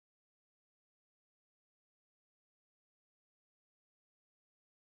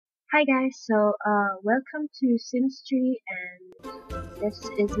Hi guys, welcome to Sims 3 and this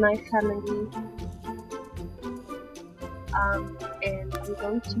is my family and I'm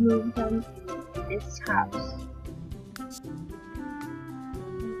going to move them in this house.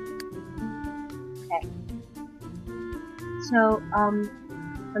 Okay.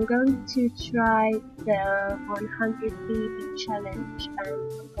 I'm going to try the 100 baby challenge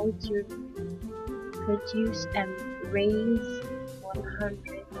and I'm going to produce and raise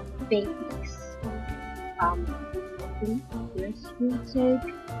 100 babies. I think this will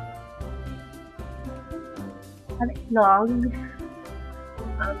take a bit long.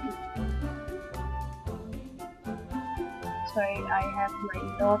 Sorry, I have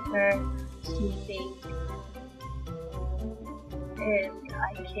my daughter sleeping and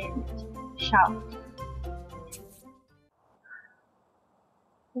I can't shout.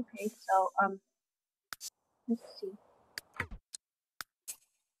 Okay, let's see.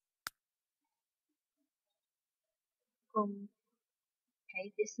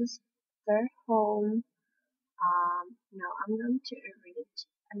 Okay, this is their home. Now I'm going to arrange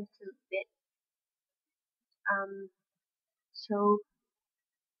a little bit. Um, so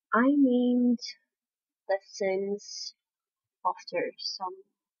I named the Sims after some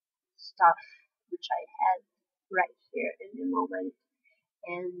stuff which I had right here in the moment,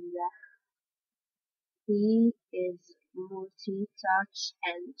 and he is multi-touch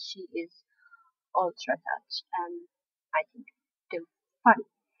and she is ultra touch, and I think they're fun.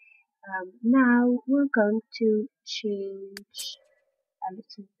 Now we're going to change a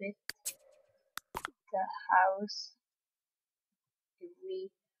little bit the house.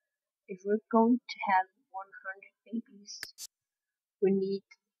 If we're going to have 100 babies, we need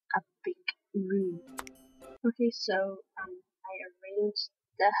a big room. Okay, I arranged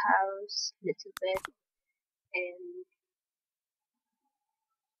the house a little bit, and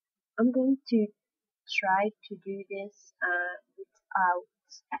I'm going to try to do this without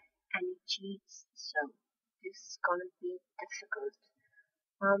any cheats, so this is gonna be difficult.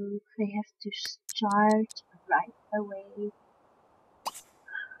 I have to start right away.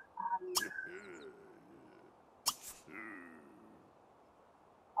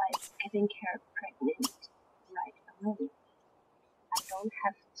 Like getting her pregnant right away. I don't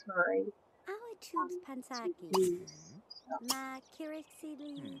have time Our tubes to pansaki. use. So Ma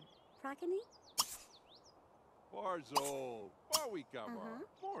kirixili prakani? Barzo, Barwikabar,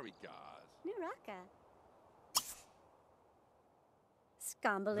 Borikas. Nuraka.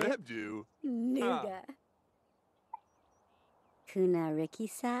 Skambalu. Vebdu. Nuga. Kuna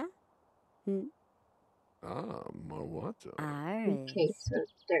rikisa? Mawato. okay, Aris. so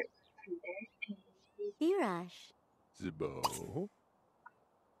there from there and Irash. Zibo.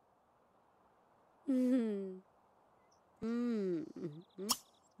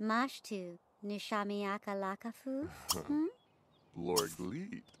 Mashtu. Nishamiaka lakafu? Lord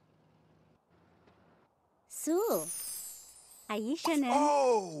Gleet. Sul. Aishanen.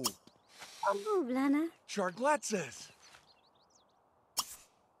 Oh! Ublana. Chargletses.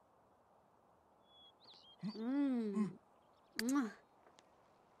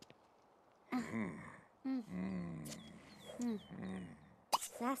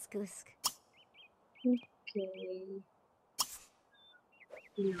 Saskusk. okay.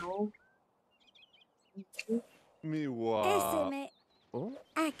 No. Okay. Miwa. Eseme. Oh?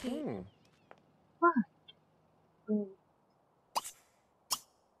 Ake. What?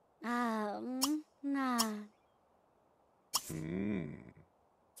 Oh, Nah.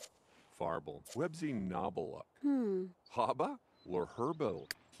 Farble. Websy Nobeluk. Haba. Lor Herbal.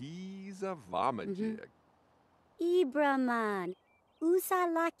 He's a vomajig. Ibraman.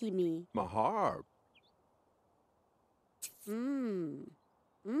 Usalakimi. Mahar.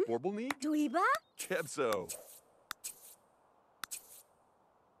 Warbleni. Dweeba? Kebso.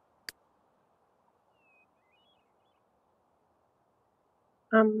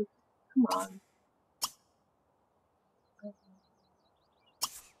 come on.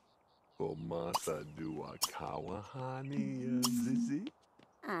 Omasa dua kawahani zizi.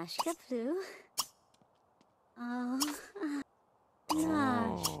 Ashka flu. Oh.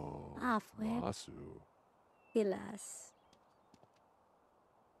 Nash. Afweb. Masu. Hilas.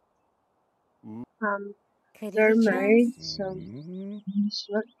 They're married, Kadichas. so he's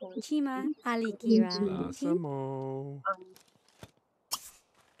not going Chima to alikira. Nasamo.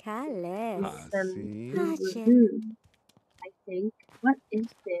 Kales. give them Hasi. food, I think. What is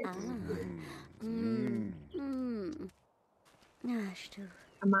this? Ashtu.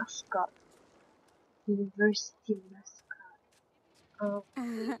 A mascot. University mascot. Oh,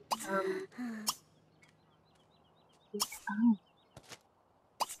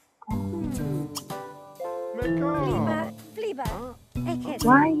 oh,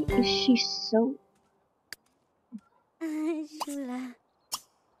 Why is she so... Shula.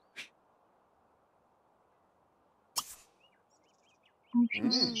 Oh,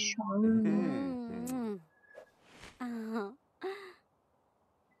 she's charming. Oh.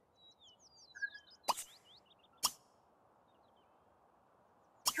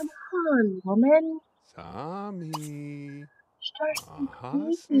 Come on, woman. Sammy. Start Aha,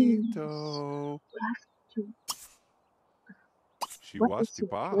 please. Snito. We have to... She What was is he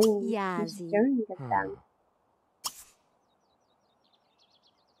tipa. doing? He's Yazi. staring at them.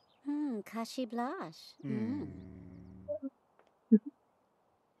 Kashi blush.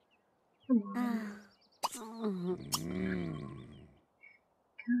 Come on. Oh.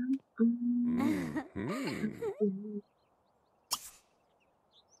 Come on.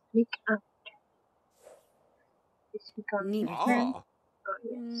 Look up. Is he gonna Neither. get her? Ah. Oh,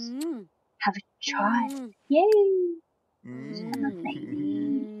 yes. Mm. Have a child. Yay! Mm. Have a baby.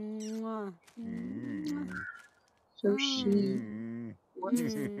 So she wants a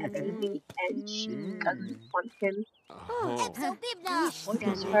baby and she doesn't want him. Oh. What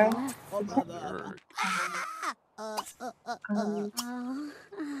is her? Is it Nerd.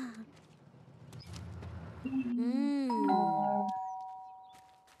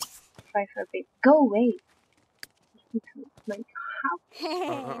 Try for a baby. Go away. Into my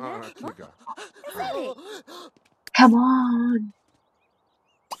house. Clicker. Come on.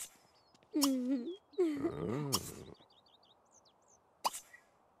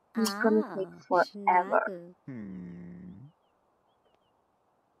 It's gonna take forever.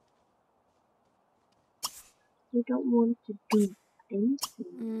 We don't want to do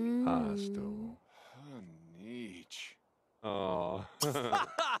anything. Pasto. Niche. Oh.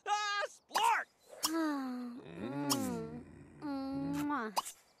 Splart!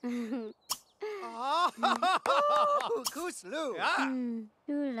 Kuslu.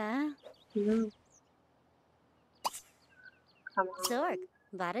 Shula. No. Come on. Sork.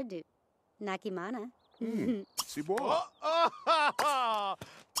 Varadu. Nakimana. Si boy.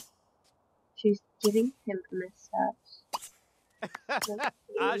 She's giving him a massage.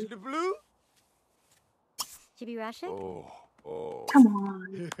 Aj de blue. Chibirashik? Oh. Come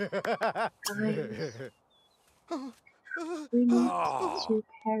on. Guys. We need to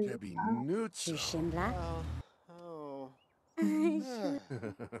carry Debbie out. Nutso. Shishimbla. Oh.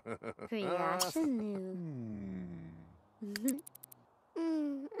 Kriyashanu.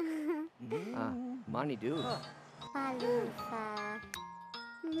 Money do. Palufa.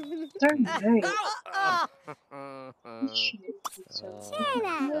 They're married. He shouldn't be so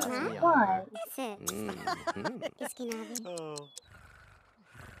why? Oh.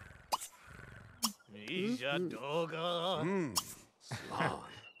 Nisha doga.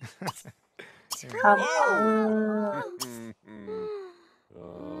 Slime. Come on.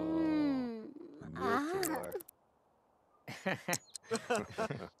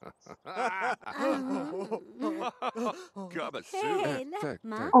 Gabasu.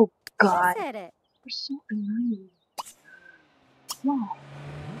 Ma? Oh God, Said it. you're so annoying. Why?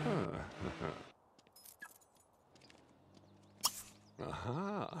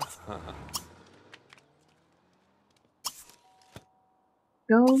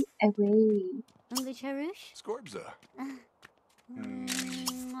 Go away. Only Charush? Scorbza.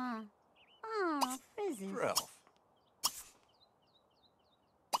 Oh, Frizzy. Ralph.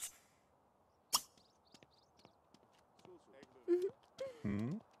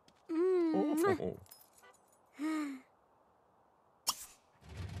 Oh.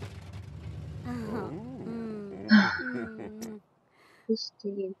 This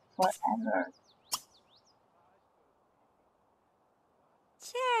taking forever.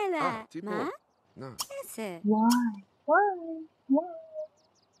 Chela. Tipo. Ma? No. Is it? Why? Why?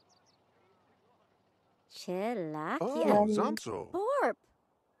 Chela. Oh, Zamso. Porp.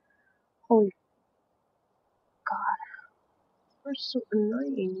 Holy God, you're so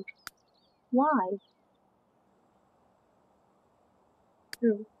annoying. Why?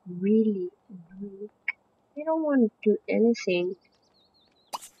 You're really annoying. I don't want to do anything.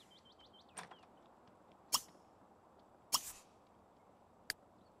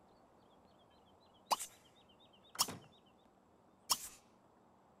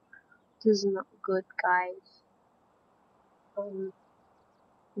 This is not good, guys.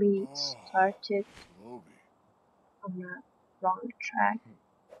 We started on the wrong track.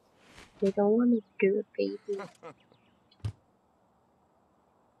 They don't want to do a baby.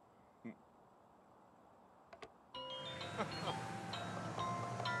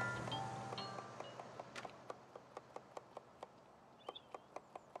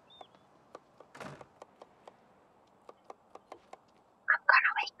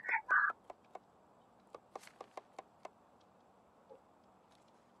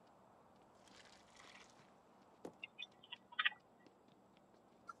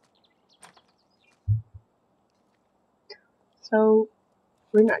 So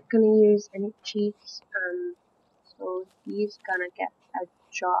we're not gonna use any cheats, so he's gonna get a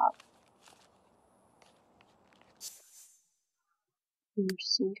job. I'm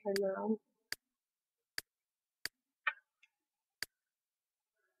seeing her now.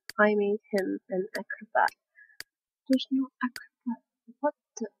 I made him an acrobat. There's no acrobat. What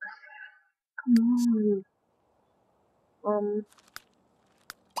the? Come on.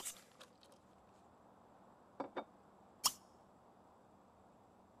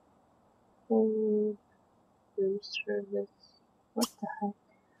 Oh, room service. What the heck?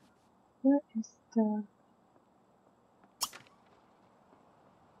 Where is the?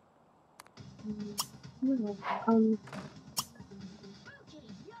 No.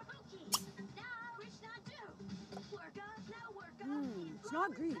 It's not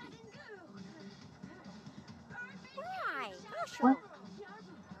greedy. Why? What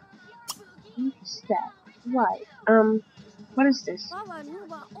is that? Why? What is this? Baba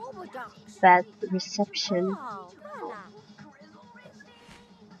Nuba Obodox. Bad reception. Oh,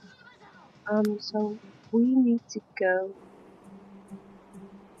 Bala. So we need to go.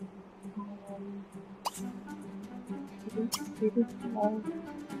 City Hall.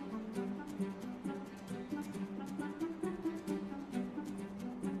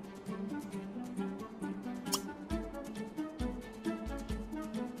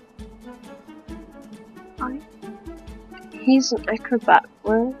 He's an acrobat.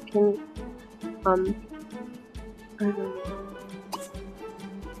 Where can I don't know.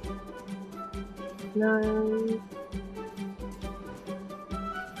 No,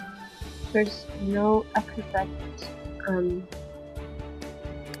 there's no acrobat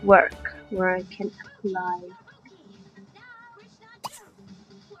work where I can apply.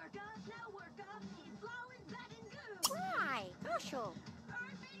 Why? Kasho.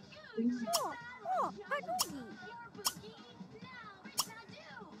 Oh, Hanugi.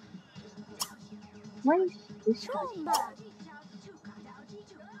 Why is this guy? Chomba.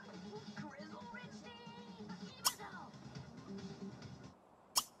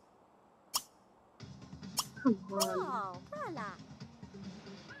 Come on. Oh, Bala.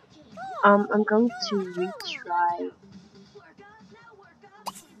 I'm going to retry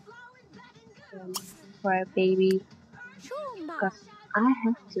for a baby Chomba. because I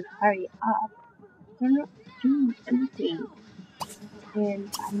have to hurry up. They're not doing anything, and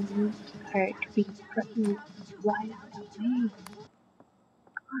I need her to be pregnant right away.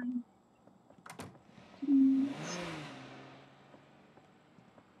 Please.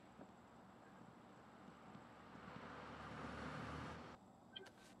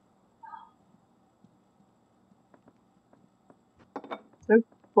 They're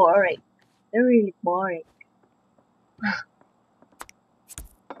boring. They're really boring.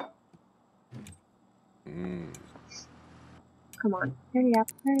 Come on, hurry up,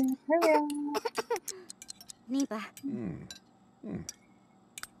 hurry up, hurry up. Niba.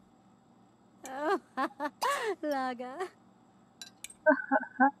 Oh, Laga.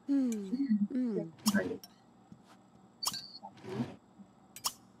 That's funny.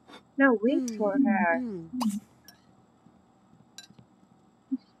 Now wait for her.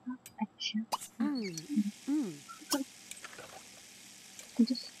 I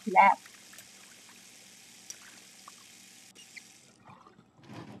just left.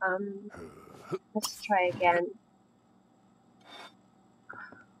 Let's try again.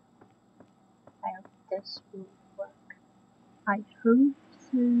 I hope this will work. I hope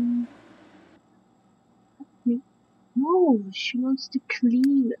so. No, she wants to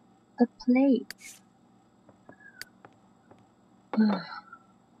clean the plate.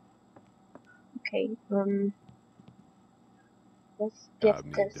 Okay, let's give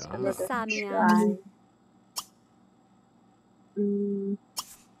this another try.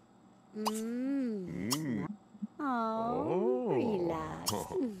 Oh, relax.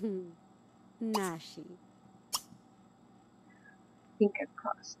 Nashi. Finger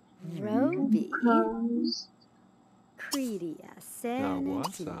crossed. Roby. Crossed. Credia.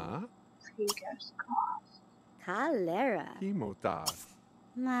 Sanity. Fingers crossed. Calera. Himota.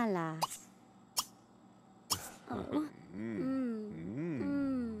 Malas. Oh.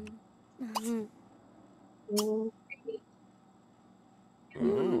 Okay.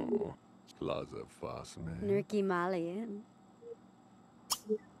 Oh. Plaza Fosman. Nurki Malian.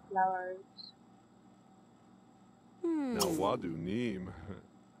 Flowers. Now Wadu Neem.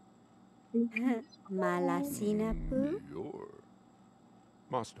 Malasina Poo. Yor.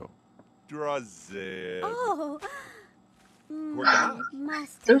 Mosto. Draze. Oh.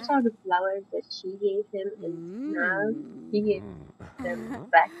 Master. Those are the flowers that she gave him, and now he gave them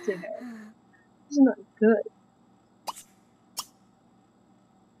back to her. It's not good.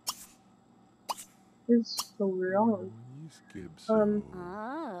 is so wrong. Skibso.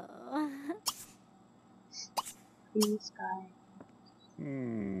 Oh. This guy.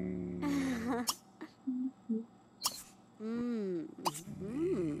 Hmm.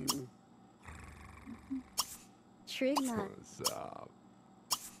 Trigma. Zap.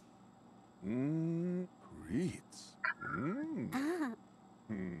 Greets. Ah.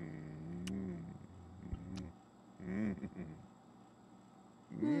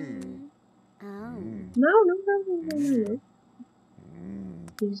 Oh. No.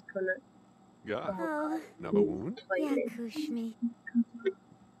 He's gonna Ga. Oh. Number one. toilet. Yakushmi.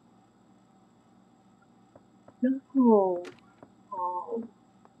 No. Oh.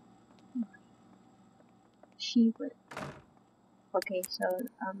 She would. Okay, so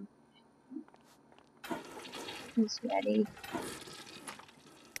he's ready.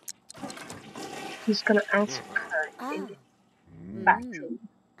 He's gonna ask her in Oh. the bathroom.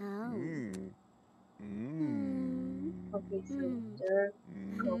 Oh. Okay, so they're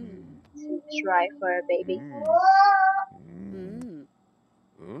going to try for a baby.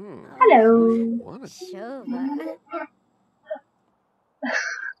 Hello. What a Shova.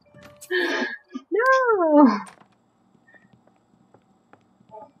 No.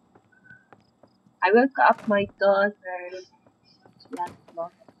 I woke up my daughter last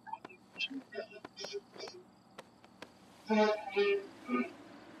month. Doc.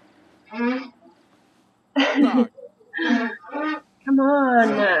 Come on.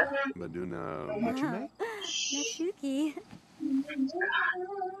 Maduna, what you make? Nashuki.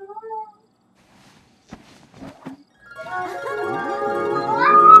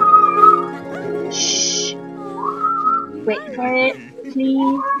 Shh. Wait for it,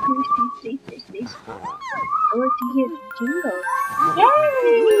 please. Please. I want to hear the jingle.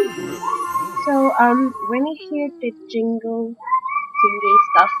 Yay! So when you hear the jingle thingy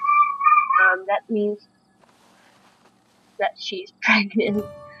stuff, that means that she's pregnant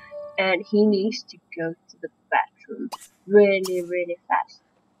and he needs to go to the bathroom really fast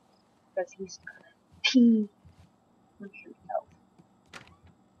because he's gonna pee on himself.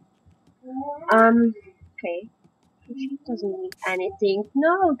 Okay. She doesn't need anything.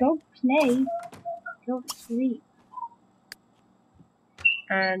 No, don't play. Go to sleep.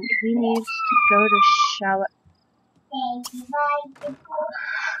 And he needs to go to shower and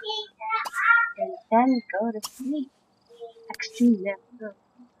then go to sleep. Extreme nap. No.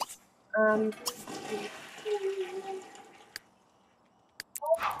 Um.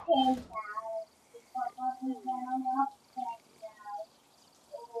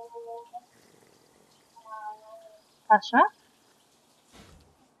 Sasha?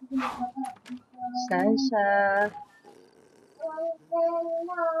 Sasha.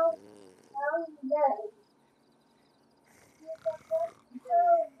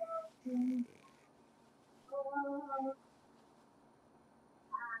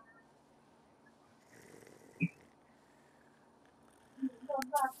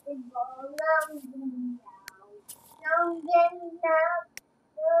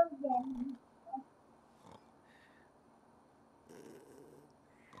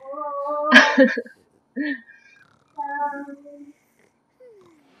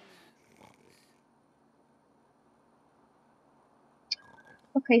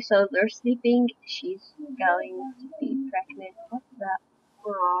 Okay, so they're sleeping. She's going to be pregnant. What's that?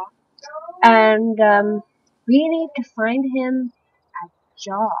 Aww. And we need to find him a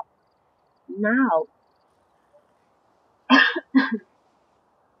job now.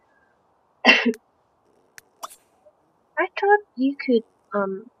 I thought you could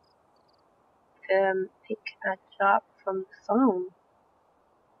pick a job from the phone.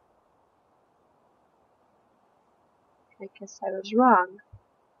 I guess I was wrong.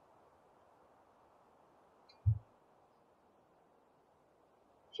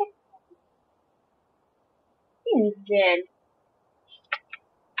 Angel.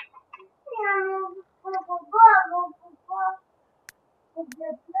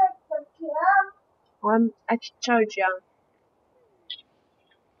 I'm at Georgia.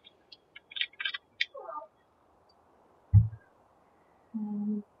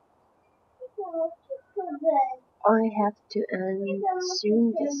 I have to end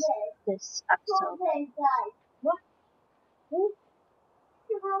soon this episode. What?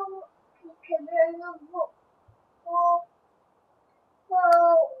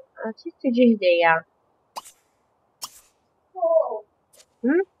 Tyckte du det, ja?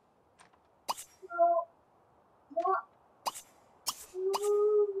 Hmm?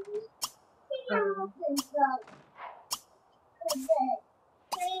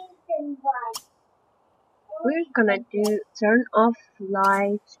 We're gonna do turn off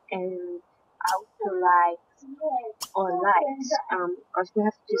lights and out likes or likes. Because we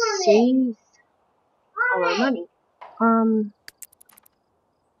have to save our money.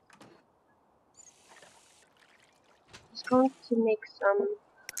 Just going to make some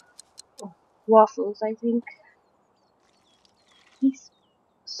waffles. I think he's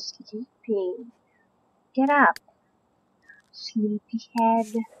sleeping. Get up,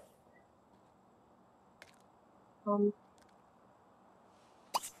 sleepyhead.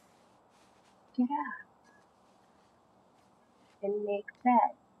 Get up and make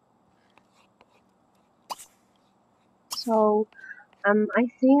bed. So, I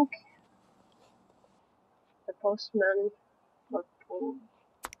think the postman or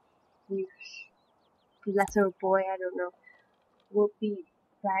letter boy, I don't know, will be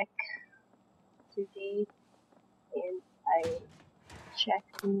back today, and I check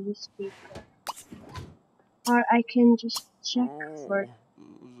the newspaper, or I can just check for.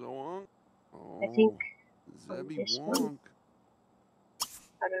 Zoonk. I think Oh, on Zebby this one. Wonk.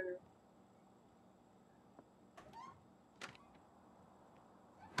 I don't know.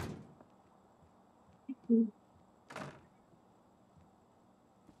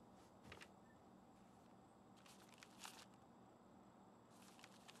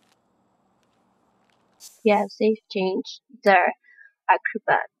 Yeah, they've changed their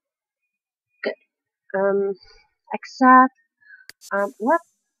acrobat. Good. Except, what?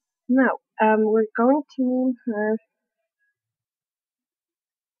 No. We're going to name her.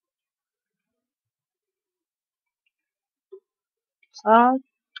 Salt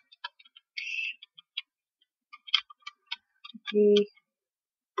the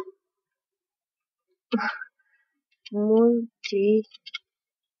multi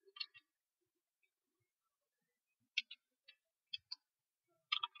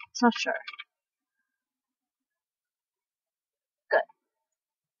toucher. Good.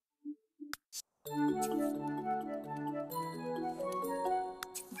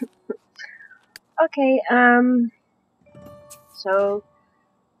 Okay. So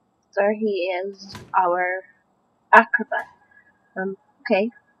there he is, our acrobat.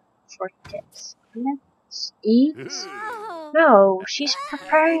 Okay. For tips. Let's eat. Oh. No, she's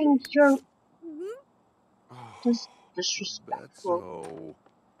preparing your Oh, disrespectful. Betso.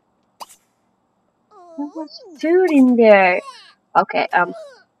 There was food in there. Okay, Oh.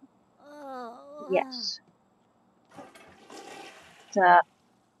 yes. The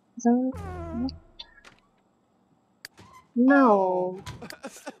the no.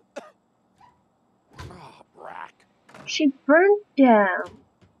 Oh, brack. She burned down.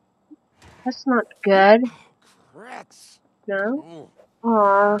 That's not good. Oh, crats. No? Oh,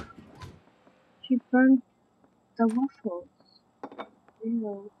 Aw, she burned the waffles.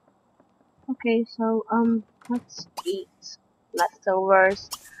 Ew. Okay, so let's eat leftovers.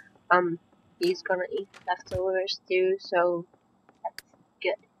 He's gonna eat leftovers too, so that's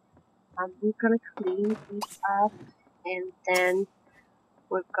good. We're gonna clean it up, and then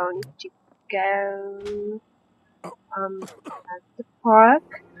we're going to go at the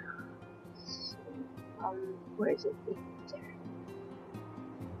park. So, where is it? It's there.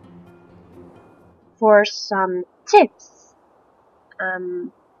 For some tips.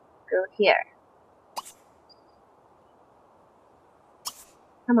 Go here.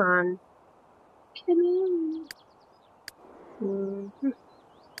 Come on. Come in.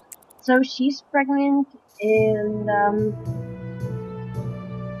 So she's pregnant, and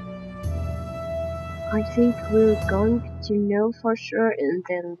I think we're going to know for sure in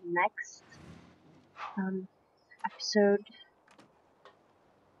the next episode.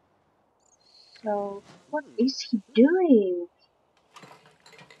 So what is he doing?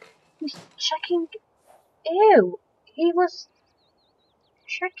 He's checking. Ew! He was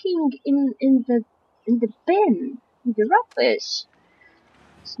checking in the bin, in the rubbish.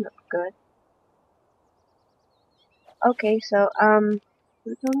 It's not good. Okay, so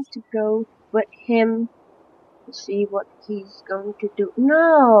we're going to go with him to see what he's going to do.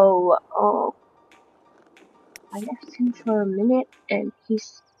 No! Oh, I left him for a minute and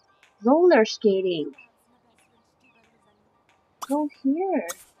he's roller skating. Go here.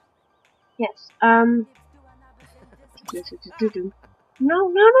 Yes, no,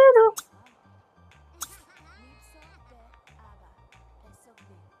 no, no, no.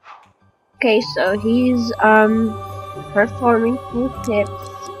 Okay, so he's, performing full tips.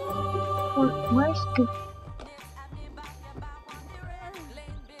 Where's the...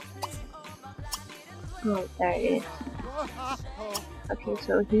 Oh, there it is. Okay,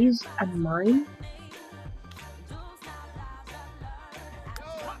 so he's a mime.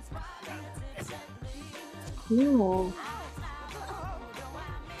 No.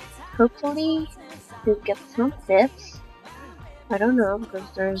 Hopefully to get some tips. I don't know, because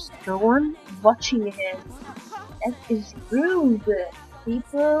there's no one watching him. That is rude.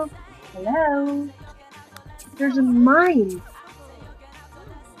 People, hello? There's a mine.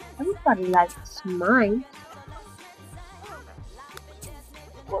 Everybody likes mine.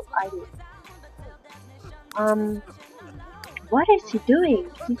 Well, I do. What is he doing?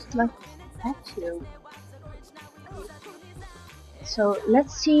 He's like a statue. So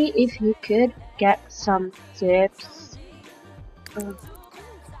let's see if he could get some tips.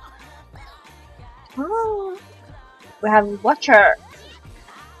 Oh, we have a watcher.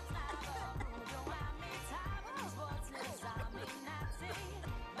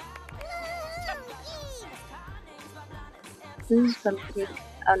 This is gonna take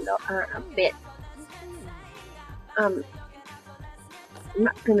a bit. I'm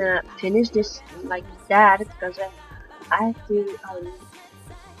not gonna finish this like that because I have to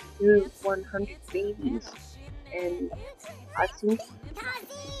do 100 babies, and I think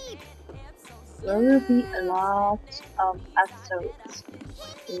there will be a lot of episodes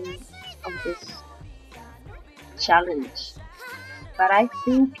of this challenge. But I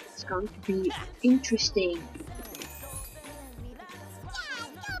think it's going to be interesting.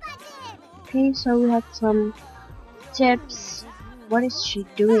 Okay, so we had some tips. What is she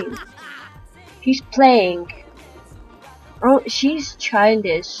doing? She's playing. Oh, she's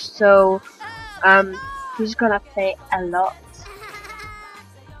childish, so she's gonna play a lot.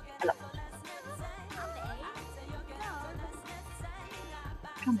 A lot.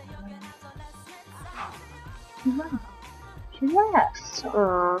 Come on. She left.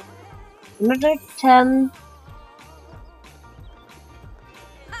 Another 10.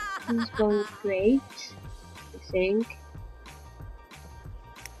 This is going great, I think.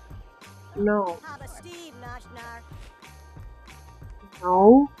 No.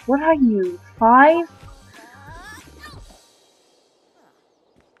 No. What are you? 5?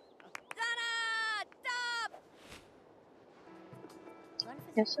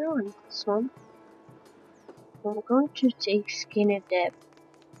 Yes, I want this one. I'm going to take skinny dip.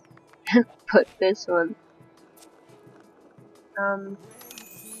 Put this one.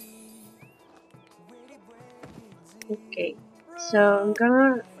 Okay. So I'm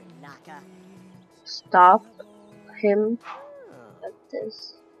gonna stop him at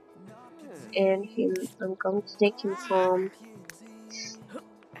this, and I'm going to take him home.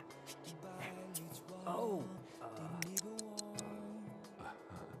 Oh.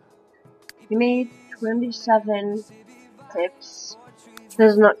 He made 27 tips.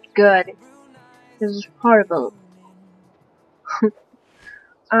 This is not good. This is horrible.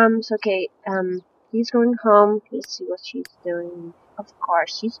 So okay, he's going home. Let's see what she's doing. Of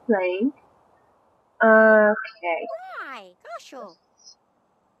course, she's playing. Okay. Why? Gosh,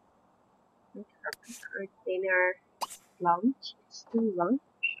 Let her pick her dinner. Lunch? It's still lunch?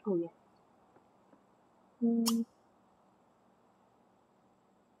 Oh yeah. Mac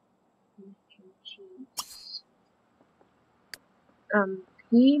and cheese.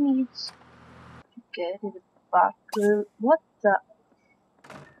 He needs to get in the bathroom. What the?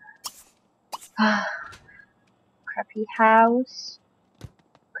 Crappy house.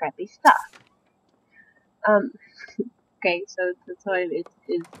 Crappy stuff. Okay, so the toilet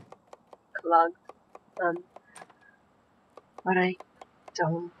is clogged. But I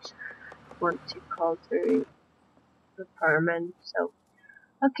don't want to call the repairman. So,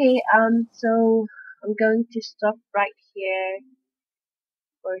 okay, so I'm going to stop right here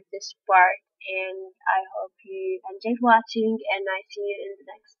for this part, and I hope you enjoyed watching, and I see you in the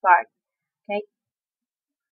next part. Okay.